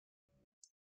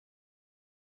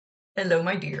Hello,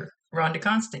 my dear. Rhonda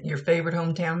Constant, your favorite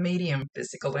hometown medium,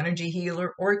 physical energy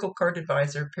healer, oracle card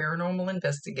advisor, paranormal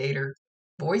investigator,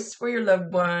 voice for your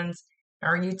loved ones.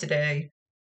 How are you today?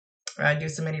 I do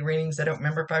so many readings, I don't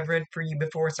remember if I've read for you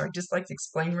before, so I'd just like to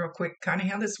explain real quick kind of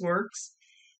how this works.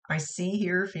 I see,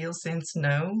 hear, feel, sense,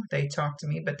 know. They talk to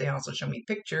me, but they also show me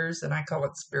pictures, and I call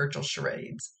it spiritual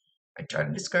charades. I try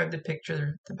to describe the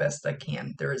picture the best I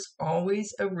can. There is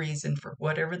always a reason for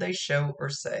whatever they show or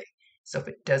say. So if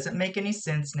it doesn't make any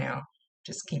sense now,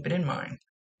 just keep it in mind.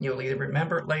 You'll either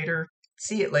remember it later,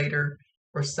 see it later,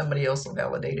 or somebody else will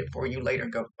validate it for you later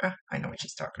and go, I know what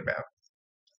she's talking about.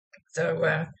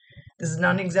 So this is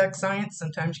not an exact science.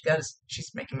 Sometimes you gotta,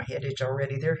 she's making my head itch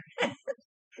already there.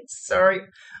 Sorry.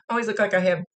 I always look like I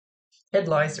have head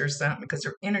lice or something because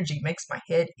her energy makes my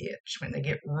head itch when they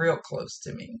get real close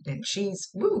to me. And she's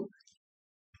really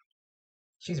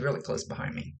close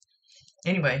behind me.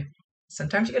 Anyway,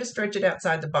 sometimes you got to stretch it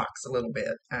outside the box a little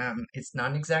bit. It's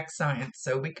not an exact science,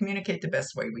 so we communicate the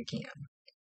best way we can.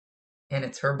 And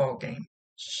it's her ball game.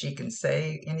 She can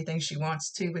say anything she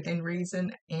wants to within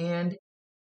reason, and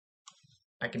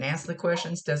I can ask the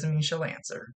questions, doesn't mean she'll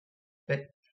answer. But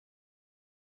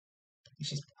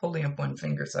she's holding up one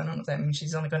finger, so I don't know if that means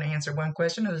she's only going to answer one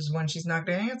question or there's one she's not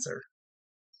going to answer.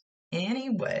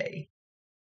 Anyway,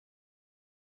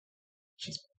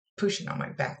 she's pushing on my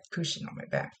back, pushing on my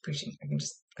back, pushing.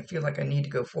 I feel like I need to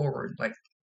go forward, like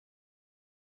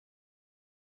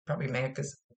probably mad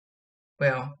because,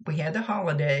 well, we had the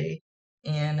holiday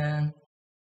and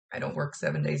I don't work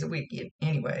 7 days a week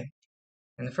anyway,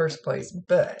 in the first place,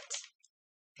 but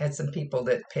had some people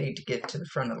that paid to get to the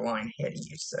front of the line ahead of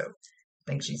you, so I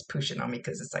think she's pushing on me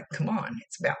because it's like, come on,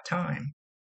 it's about time.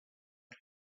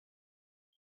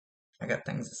 I got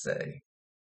things to say.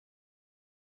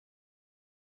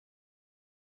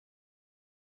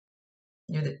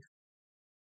 You're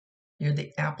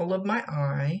the apple of my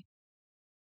eye.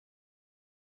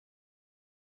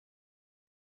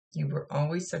 You were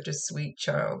always such a sweet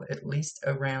child, at least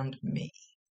around me.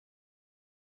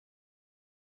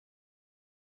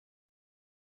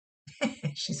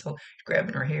 She's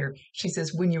grabbing her hair. She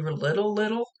says, when you were little,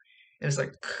 it was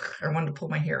like, I wanted to pull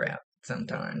my hair out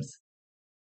sometimes.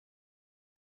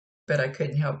 But I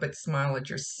couldn't help but smile at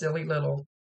your silly little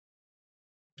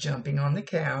jumping on the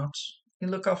couch. You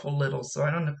look awful little, so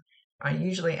I don't know. I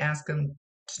usually ask them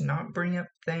to not bring up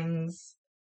things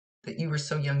that you were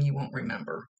so young you won't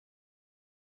remember.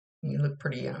 You look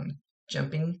pretty young,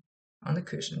 jumping on the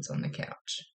cushions on the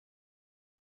couch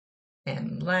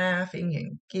and laughing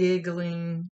and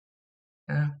giggling.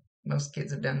 Most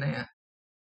kids have done that.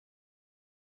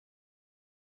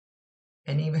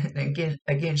 And even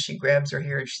again, she grabs her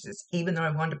hair and she says, even though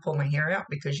I wanted to pull my hair out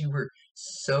because you were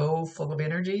so full of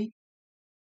energy,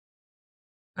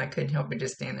 I couldn't help but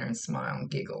just stand there and smile and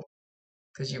giggle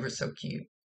because you were so cute.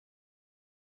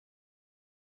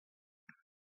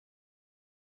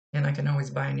 And I can always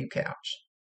buy a new couch.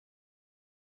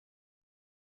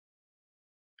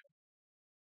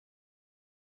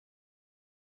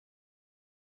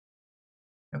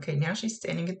 Okay, now she's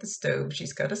standing at the stove.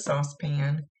 She's got a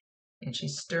saucepan and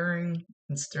she's stirring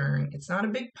and stirring. It's not a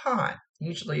big pot.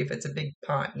 Usually, if it's a big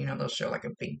pot, they'll show like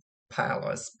a big pile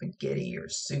of spaghetti or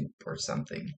soup or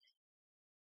something.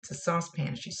 It's a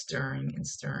saucepan. She's stirring and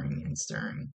stirring and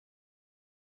stirring.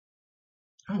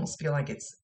 I almost feel like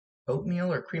it's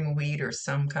oatmeal or cream of wheat or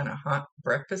some kind of hot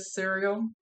breakfast cereal.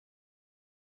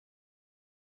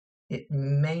 It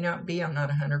may not be. I'm not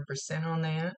 100% on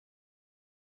that.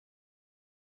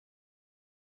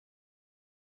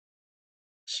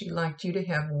 She liked you to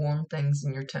have warm things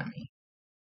in your tummy.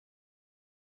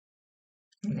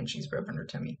 And then she's rubbing her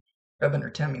tummy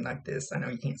like this. I know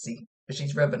you can't see, but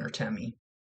she's rubbing her tummy.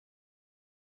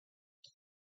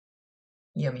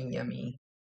 Yummy, yummy.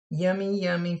 Yummy,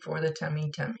 yummy for the tummy,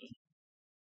 tummy.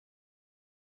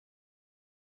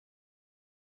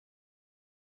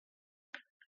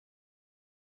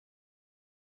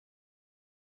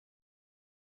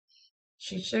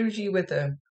 She shows you with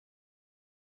a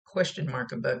question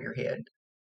mark above your head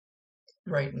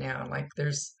right now. Like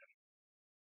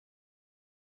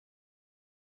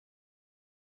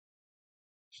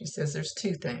she says there's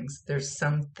two things. There's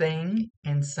something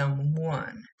and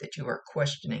someone that you are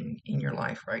questioning in your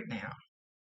life right now.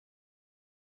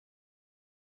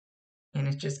 And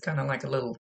it's just kind of like a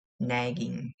little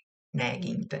nagging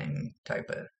thing type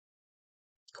of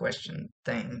question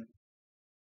thing.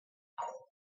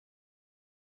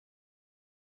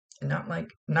 Not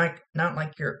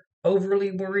like you're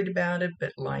overly worried about it,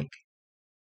 but like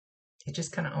it's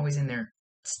just kind of always in there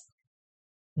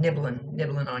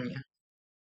nibbling on you.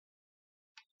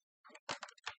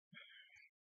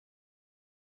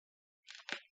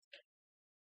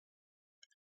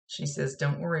 She says,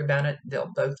 don't worry about it.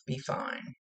 They'll both be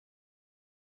fine.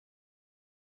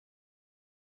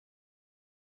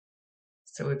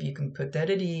 So if you can put that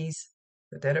at ease,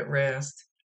 put that at rest,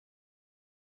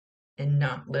 and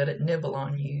not let it nibble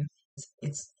on you,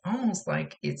 it's almost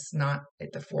like it's not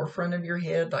at the forefront of your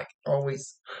head, like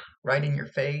always right in your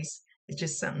face. It's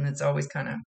just something that's always kind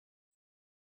of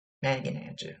nagging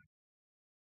at you.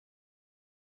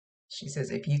 She says,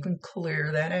 if you can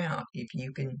clear that out, if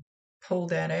you can pull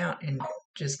that out and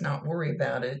just not worry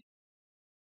about it,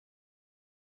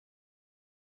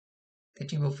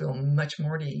 that you will feel much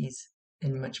more at ease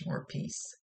and much more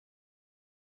peace.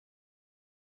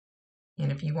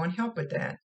 And if you want help with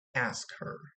that, ask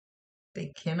her.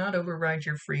 They cannot override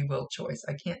your free will choice.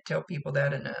 I can't tell people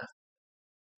that enough.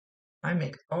 I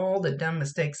make all the dumb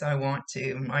mistakes I want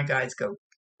to. My guides go,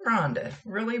 Rhonda,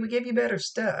 really? We give you better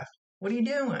stuff. What are you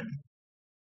doing?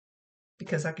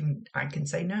 Because I can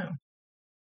say no.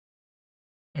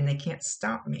 And they can't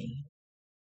stop me,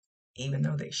 even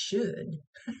though they should.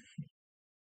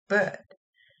 But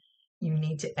you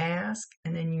need to ask,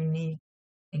 and then you need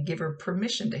and give her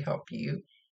permission to help you,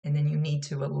 and then you need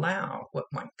to allow what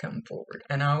might come forward.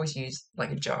 And I always use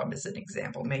like a job as an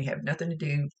example. It may have nothing to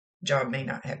do, job may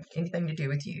not have anything to do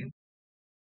with you.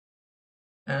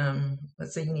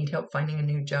 Let's say you need help finding a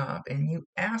new job, and you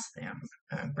ask them,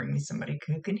 bring me somebody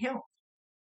who can help.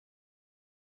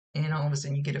 And all of a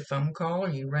sudden you get a phone call, or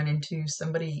you run into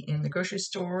somebody in the grocery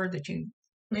store that you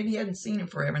maybe hadn't seen in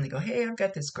forever, and they go, hey, I've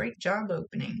got this great job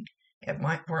opening at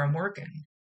where I'm working.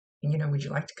 And, would you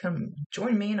like to come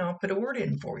join me, and I'll put a word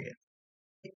in for you?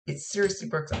 It seriously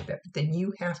works like that. But then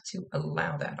you have to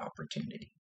allow that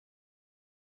opportunity.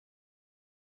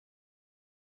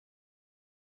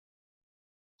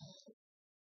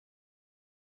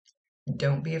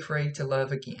 Don't be afraid to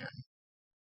love again.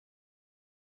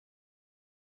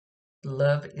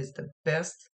 Love is the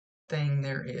best thing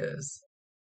there is.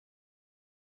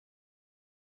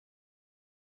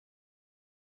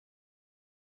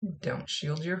 Don't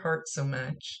shield your heart so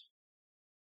much.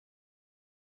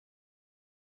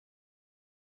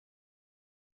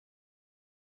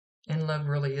 And love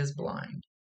really is blind.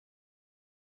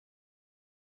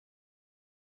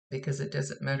 Because it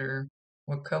doesn't matter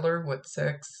what color, what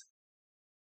sex.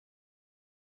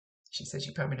 She says,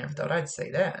 you probably never thought I'd say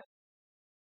that.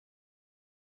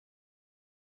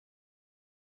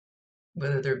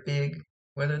 Whether they're big,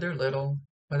 whether they're little,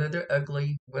 whether they're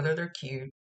ugly, whether they're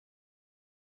cute.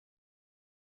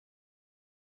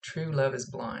 True love is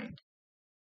blind.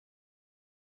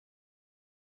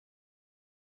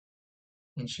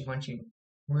 And she wants you to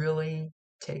really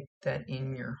take that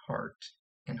in your heart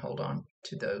and hold on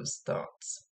to those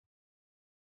thoughts.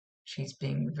 She's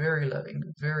being very loving,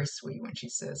 very sweet when she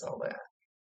says all that.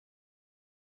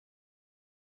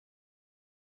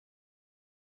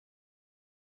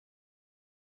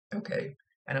 Okay,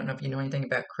 I don't know if you know anything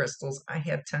about crystals. I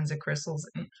have tons of crystals,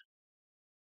 and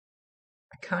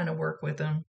I kind of work with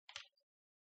them.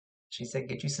 She said,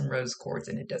 get you some rose quartz,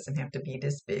 and it doesn't have to be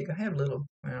this big. I have little,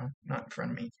 well, not in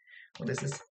front of me. Well, this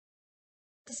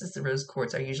is the rose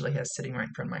quartz I usually have sitting right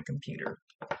in front of my computer.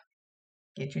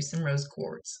 Get you some rose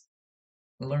quartz.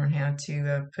 Learn how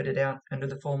to put it out under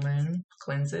the full moon,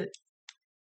 cleanse it,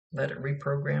 let it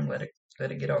reprogram, let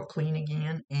it get all clean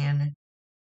again, and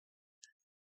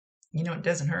it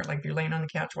doesn't hurt like you're laying on the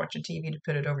couch watching TV to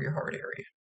put it over your heart area.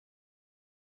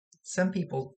 Some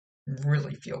people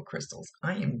really feel crystals.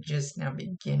 I am just now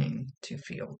beginning to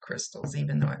feel crystals,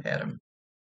 even though I've had them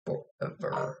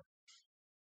forever.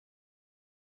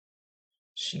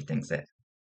 She thinks that,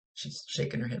 she's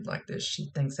shaking her head like this, she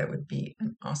thinks that would be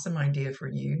an awesome idea for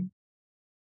you.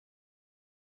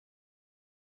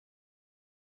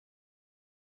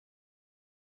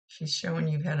 She's showing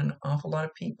you've had an awful lot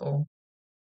of people.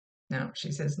 Now,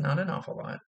 she says not an awful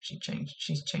lot.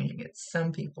 She's changing it.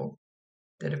 Some people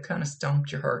that have kind of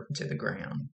stomped your heart into the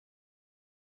ground.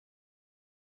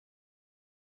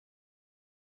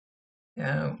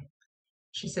 Oh,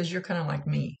 she says you're kind of like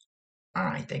me.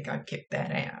 I think I kicked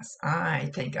that ass.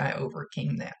 I think I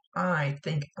overcame that. I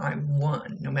think I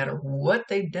won, no matter what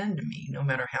they've done to me, no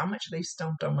matter how much they've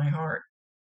stomped on my heart.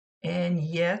 And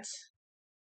yet,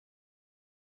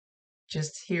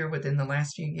 just here within the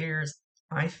last few years,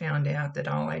 I found out that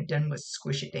all I'd done was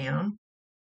squish it down,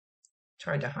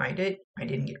 tried to hide it. I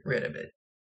didn't get rid of it.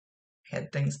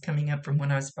 Had things coming up from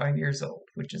when I was 5 years old,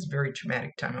 which is a very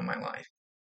traumatic time in my life.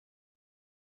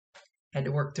 Had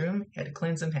to work through them, had to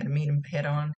cleanse them, had to meet them head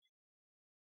on.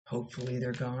 Hopefully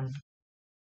they're gone.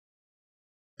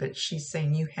 But she's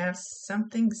saying you have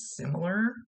something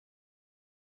similar.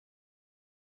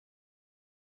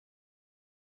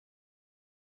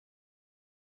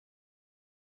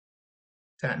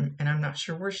 And I'm not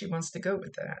sure where she wants to go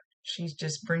with that. She's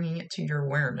just bringing it to your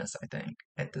awareness, I think,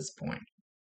 at this point.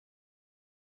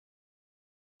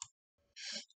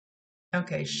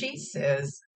 Okay, she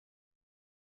says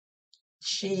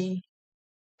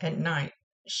at night,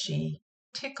 she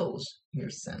tickles your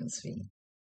son's feet.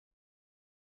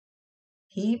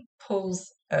 He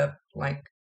pulls up like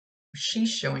she's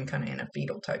showing kind of in a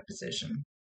fetal type position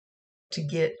to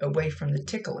get away from the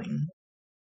tickling.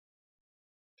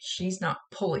 She's not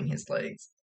pulling his legs.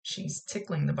 She's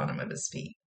tickling the bottom of his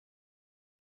feet.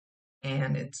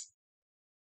 And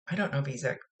I don't know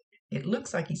if it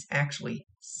looks like he's actually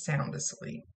sound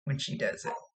asleep when she does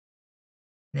it.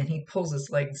 And then he pulls his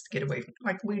legs to get away from,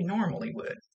 like we normally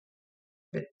would.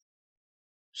 But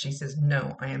she says,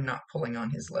 no, I am not pulling on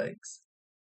his legs.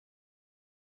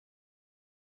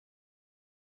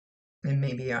 And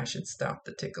maybe I should stop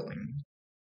the tickling.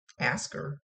 Ask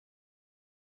her.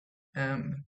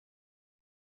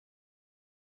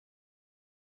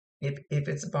 If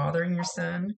it's bothering your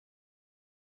son,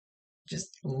 just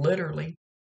literally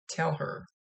tell her.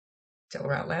 Tell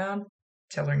her out loud.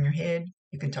 Tell her in your head.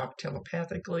 You can talk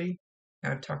telepathically.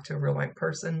 I've talked to a real life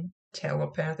person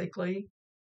telepathically.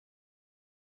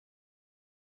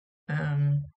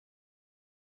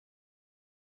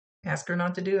 Ask her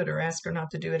not to do it, or ask her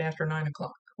not to do it after 9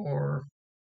 o'clock, or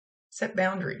set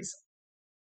boundaries.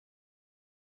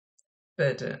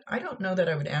 But I don't know that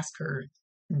I would ask her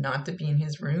not to be in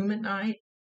his room at night.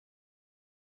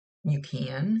 You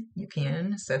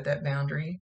can set that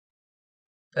boundary,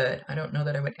 but I don't know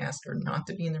that I would ask her not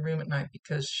to be in the room at night,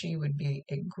 because she would be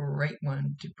a great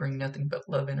one to bring nothing but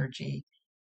love energy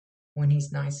when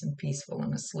he's nice and peaceful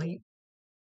and asleep.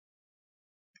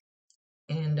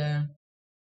 And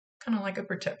kind of like a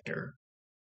protector.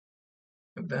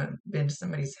 I've been to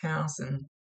somebody's house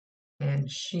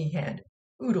and she had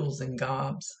oodles and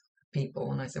gobs of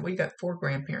people. And I said, well, you got 4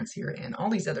 grandparents here and all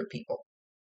these other people.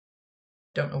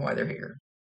 Don't know why they're here.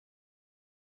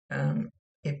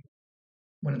 If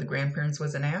one of the grandparents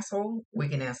was an asshole, we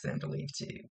can ask them to leave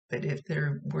too. But if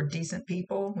there were decent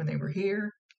people when they were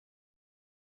here,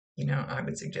 I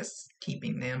would suggest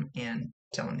keeping them and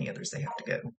telling the others they have to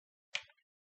go.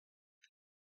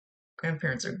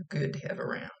 Grandparents are good to have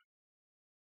around.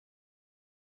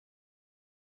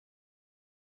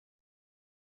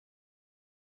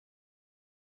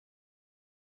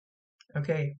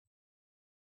 Okay.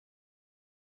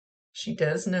 She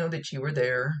does know that you were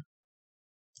there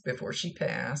before she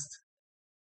passed.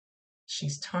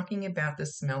 She's talking about the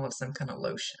smell of some kind of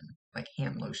lotion, like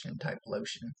hand lotion type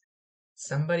lotion.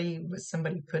 Somebody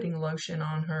putting lotion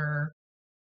on her,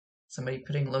 somebody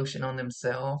putting lotion on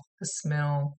themselves, the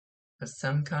smell of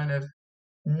some kind of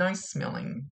nice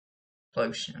smelling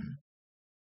lotion.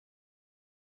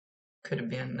 Could have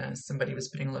been somebody was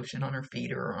putting lotion on her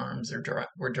feet, or her arms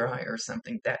were dry or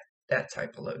something, that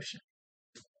type of lotion.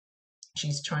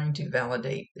 She's trying to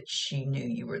validate that she knew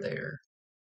you were there.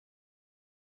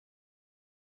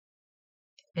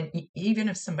 And even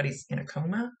if somebody's in a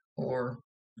coma or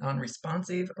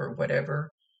non-responsive or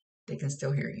whatever, they can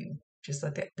still hear you. Just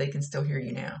like that, they can still hear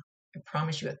you now. I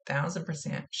promise you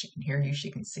 1,000% she can hear you,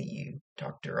 she can see you.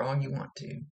 Talk to her all you want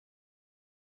to.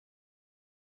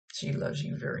 She loves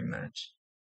you very much.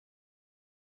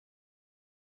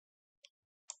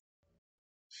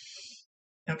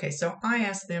 Okay, so I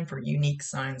asked them for unique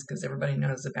signs because everybody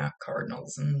knows about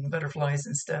cardinals and butterflies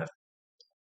and stuff.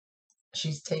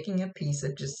 She's taking a piece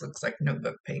that just looks like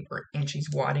notebook paper and she's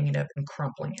wadding it up and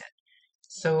crumpling it.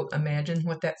 So imagine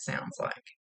what that sounds like.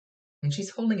 And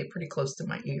she's holding it pretty close to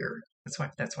my ear. That's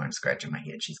why I'm scratching my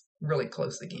head. She's really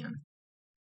close again.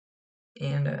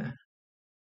 And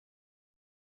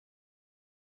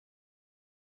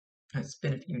it's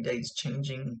been a few days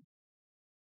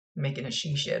making a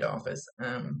she shed office.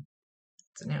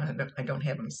 So now I don't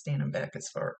have them standing back as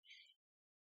far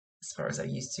as I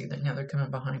used to. Now they're coming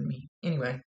behind me.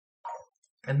 Anyway,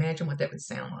 imagine what that would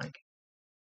sound like.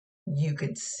 You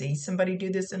could see somebody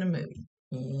do this in a movie.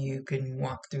 You can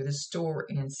walk through the store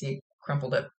and see a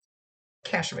crumpled up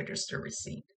cash register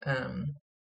receipt,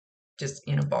 just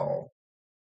in a ball.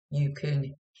 You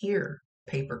could hear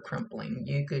paper crumpling.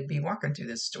 You could be walking through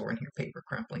this store and hear paper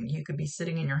crumpling. You could be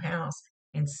sitting in your house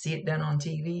and see it done on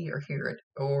TV or hear it,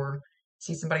 or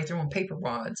see somebody throwing paper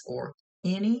wads, or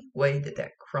any way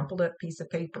that crumpled up piece of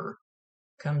paper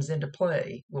comes into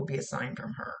play will be a sign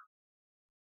from her.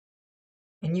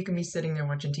 And you can be sitting there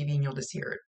watching TV and you'll just hear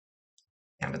it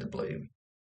out of the blue.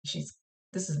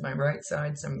 This is my right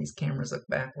side. Some of these cameras look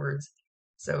backwards.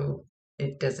 So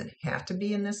it doesn't have to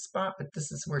be in this spot, but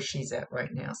this is where she's at right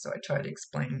now. So I try to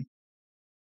explain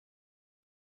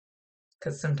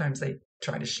because sometimes they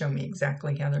try to show me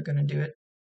exactly how they're going to do it.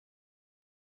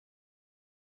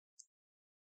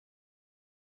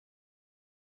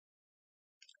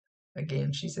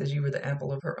 Again, she says you were the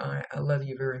apple of her eye. I love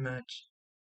you very much.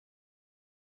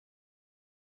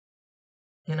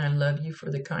 And I love you for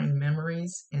the kind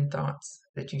memories and thoughts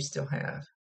that you still have.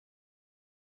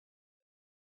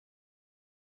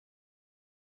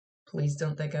 Please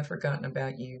don't think I've forgotten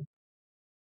about you.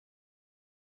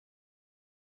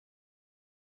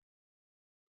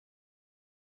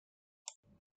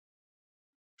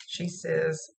 She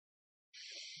says,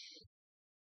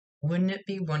 wouldn't it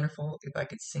be wonderful if I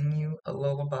could sing you a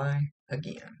lullaby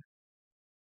again?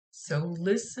 So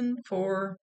listen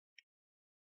for,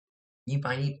 you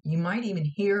might even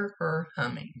hear her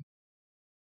humming.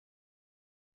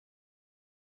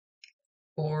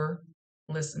 Or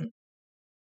listen,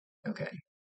 okay,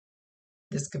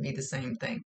 this could be the same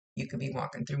thing. You could be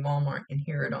walking through Walmart and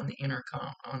hear it on the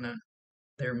intercom, on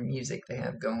their music they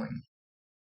have going.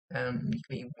 You could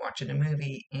be watching a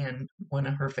movie and one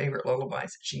of her favorite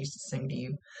lullabies that she used to sing to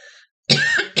you,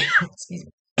 excuse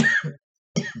me,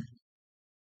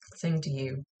 sing to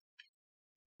you,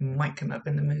 might come up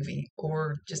in the movie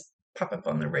or just pop up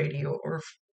on the radio or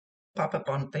pop up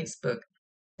on Facebook.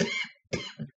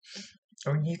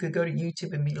 Or you could go to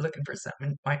YouTube and be looking for something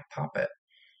and it might pop up.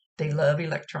 They love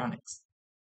electronics.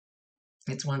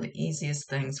 It's one of the easiest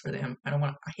things for them.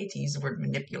 I hate to use the word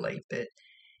manipulate, but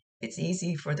it's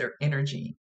easy for their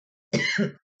energy.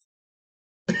 Did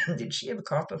she have a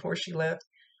cough before she left?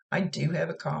 I do have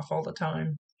a cough all the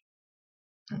time.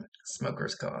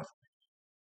 Smoker's cough.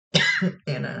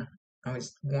 And I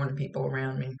always warn people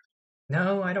around me,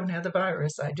 no, I don't have the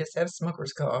virus. I just have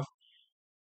smoker's cough.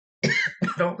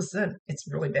 But all of a sudden,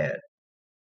 it's really bad.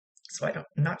 So I'm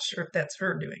not sure if that's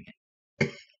her doing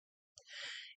it.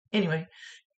 Anyway.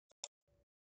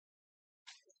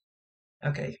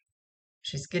 Okay.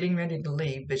 She's getting ready to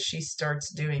leave, but she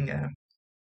starts doing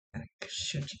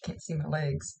shoot, you can't see my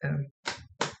legs. I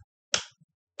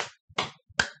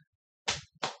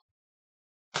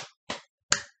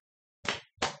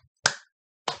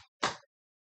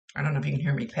don't know if you can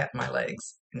hear me pat my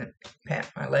legs.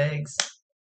 Pat my legs,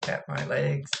 pat my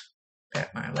legs,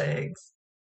 pat my legs.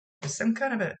 Was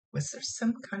there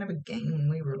some kind of a game when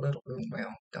we were little?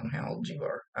 Well, don't know how old you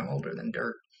are. I'm older than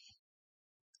dirt.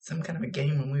 Some kind of a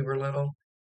game when we were little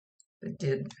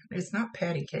that it's not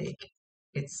patty cake.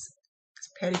 It's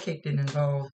patty cake didn't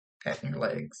involve patting your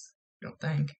legs. I don't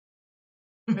think.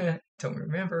 Don't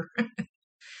remember.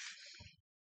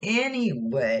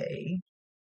 Anyway,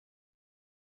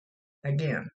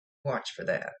 again, watch for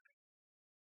that.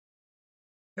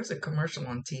 There's a commercial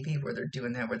on TV where they're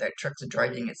doing that, where that truck's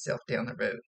driving itself down the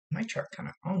road. My truck kind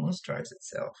of almost drives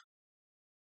itself.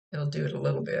 It'll do it a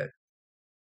little bit.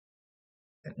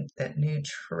 That new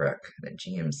truck, that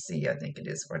GMC, I think it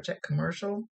is. Watch that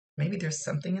commercial. Maybe there's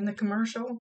something in the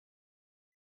commercial.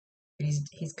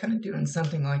 He's kind of doing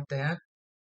something like that.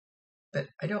 But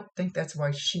I don't think that's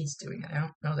why she's doing it. I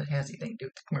don't know that has anything to do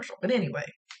with the commercial. But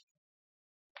anyway,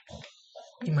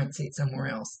 you might see it somewhere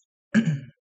else.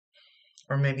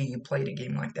 Or maybe you played a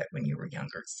game like that when you were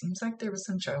younger. It seems like there was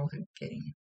some childhood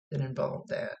game that involved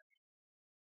that.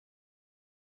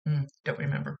 Don't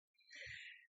remember.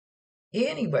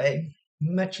 Anyway,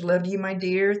 much love to you, my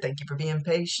dear. Thank you for being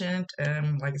patient.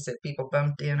 Like I said, people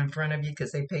bumped in front of you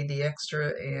because they paid the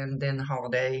extra, and then the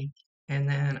holiday. And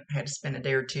then I had to spend a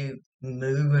day or two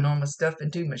moving all my stuff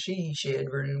into my she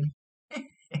shed room.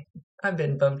 I've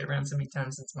been bumped around so many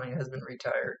times since my husband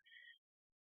retired.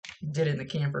 Did it in the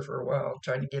camper for a while,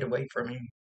 trying to get away from him.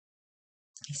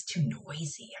 He's too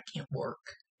noisy. I can't work.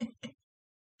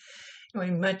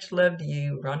 Anyway, much love to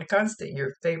you. Rhonda Constant,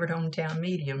 your favorite hometown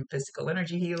medium, physical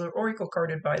energy healer, oracle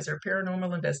card advisor,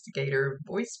 paranormal investigator,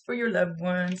 voice for your loved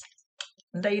ones.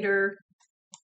 Later.